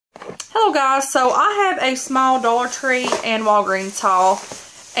Hello guys, so I have a small Dollar Tree and Walgreens haul,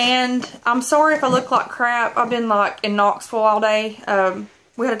 and I'm sorry if I look like crap. I've been like in Knoxville all day.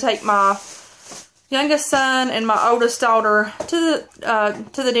 We had to take my youngest son and my oldest daughter to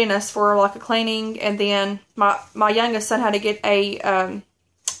the dentist for like a cleaning, and then my youngest son had to get a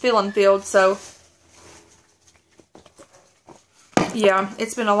filling filled. So yeah,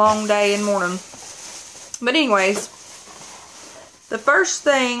 it's been a long day and morning. But anyways, the first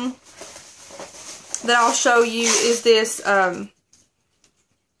thing that I'll show you is this, I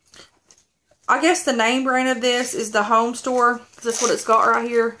guess the name brand of this is the Home Store, because that's what it's got right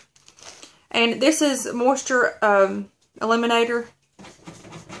here. And this is Moisture Eliminator,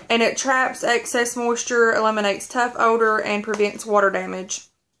 and it traps excess moisture, eliminates tough odor, and prevents water damage.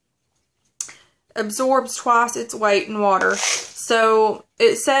 Absorbs twice its weight in water. So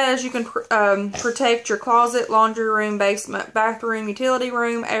it says you can protect your closet, laundry room, basement, bathroom, utility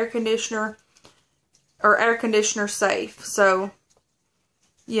room, air conditioner safe. So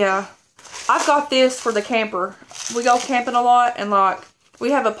yeah, I've got this for the camper. We go camping a lot, and like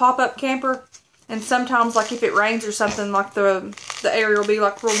we have a pop-up camper, and sometimes like if it rains or something, like the area will be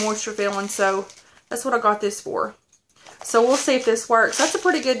like real moisture filling. So that's what I got this for. So we'll see if this works. That's a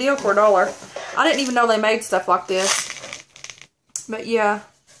pretty good deal for $1. I didn't even know they made stuff like this. But yeah,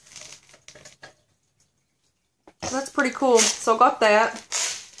 that's pretty cool. So I got that.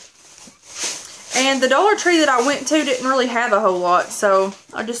 And the Dollar Tree that I went to didn't really have a whole lot, so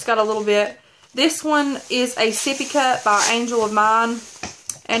I just got a little bit. This one is a sippy cup by Angel of Mine,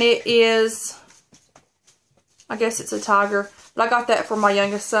 and it is, I guess it's a tiger, but I got that for my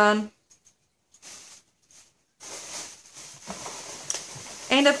youngest son.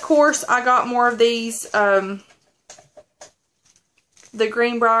 And of course, I got more of these, the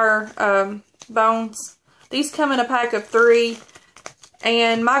Greenbrier bones. These come in a pack of 3.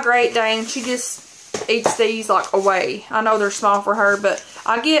 And my Great Dane, she just eats these like away. I know they're small for her, but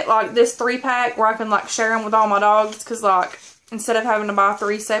I get like this 3-pack where I can like share them with all my dogs, because like instead of having to buy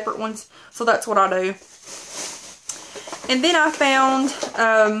 3 separate ones. So that's what I do. And then I found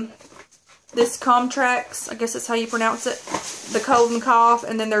this Comtrax, I guess that's how you pronounce it, the cold and cough,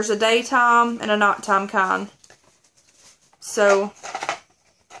 and then there's a daytime and a nighttime kind. So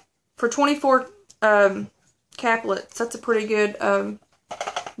for 24 caplets, that's a pretty good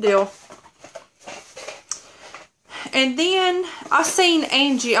deal. And then I seen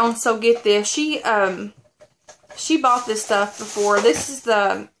Angie on So Get This. She bought this stuff before. This is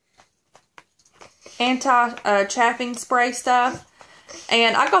the anti-chaffing spray stuff.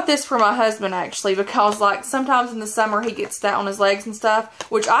 And I got this for my husband actually, because like sometimes in the summer he gets that on his legs and stuff,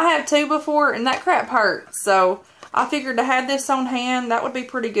 which I have too before, and that crap hurts. So I figured to have this on hand, that would be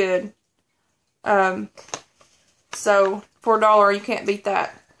pretty good. So for $1, you can't beat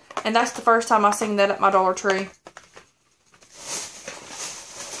that. And that's the first time I seen that at my Dollar Tree.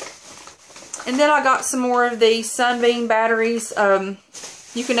 And then I got some more of these Sunbeam batteries.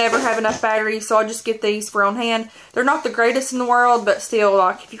 You can never have enough batteries, so I just get these for on hand. They're not the greatest in the world, but still,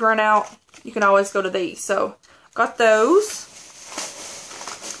 like, if you run out, you can always go to these. So, got those.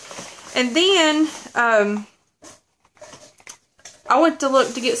 And then, I went to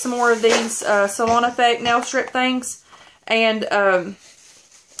look to get some more of these Salon Effect nail strip things. And,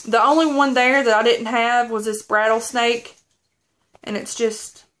 the only one there that I didn't have was this rattlesnake. And it's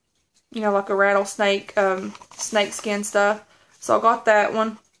just, you know, like a rattlesnake, snake skin stuff. So I got that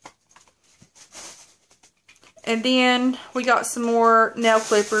one. And then we got some more nail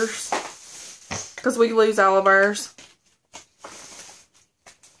clippers, because we lose all of ours.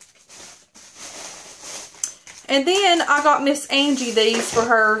 And then I got Miss Angie these for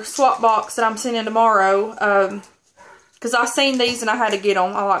her swap box that I'm sending tomorrow. Because I seen these and I had to get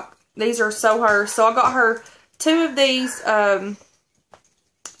them. These are so hers. So I got her 2 of these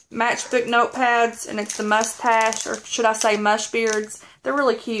matchbook notepads, and it's the mustache, or should I say mush beards. They're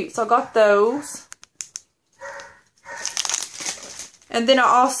really cute, so I got those. And then I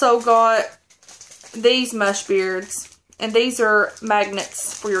also got these mush beards, and these are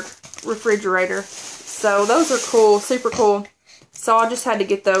magnets for your refrigerator. So those are cool, super cool. So I just had to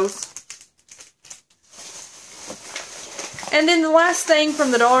get those. And then the last thing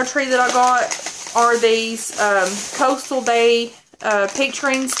from the Dollar Tree that I got are these Coastal Bay peach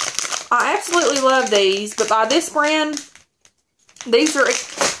rings. I absolutely love these, but by this brand, these are,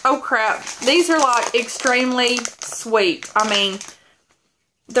 oh crap, these are like extremely sweet. I mean,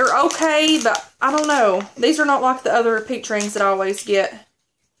 they're okay, but I don't know. These are not like the other peach rings that I always get.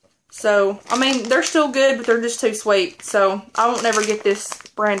 So, I mean, they're still good, but they're just too sweet. So, I won't never get this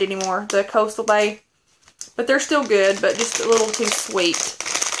brand anymore, the Coastal Bay. But they're still good, but just a little too sweet.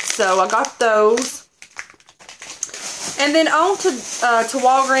 So I got those. And then on to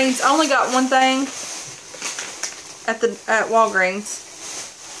Walgreens. I only got one thing at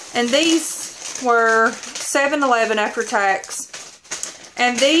Walgreens. And these were $7.11 after tax.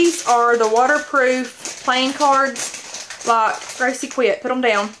 And these are the waterproof playing cards. Like, Gracie, quit. Put them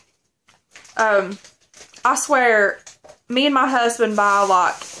down. I swear, me and my husband buy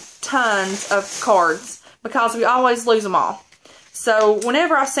like tons of cards because we always lose them all. So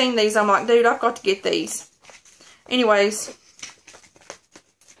whenever I seen these, I'm like, dude, I've got to get these. Anyways,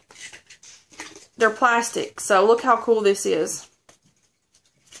 they're plastic. So look how cool this is.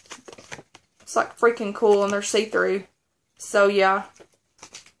 It's like freaking cool, and they're see-through. So yeah,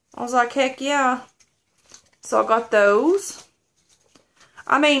 I was like, heck yeah. So I got those.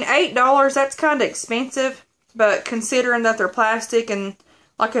 I mean, $8, that's kind of expensive, but considering that they're plastic and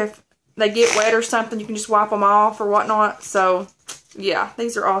like if they get wet or something, you can just wipe them off or whatnot. So yeah,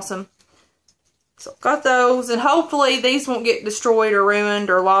 these are awesome. So got those, and hopefully these won't get destroyed or ruined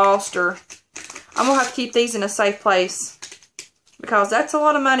or lost, or I'm going to have to keep these in a safe place because that's a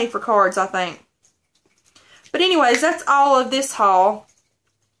lot of money for cards, I think. But anyways, that's all of this haul.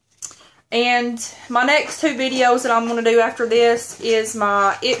 And my next two videos that I'm going to do after this is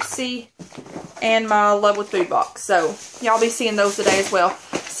my Ipsy and my Love with Food box. So y'all be seeing those today as well.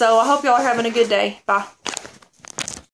 So I hope y'all are having a good day. Bye.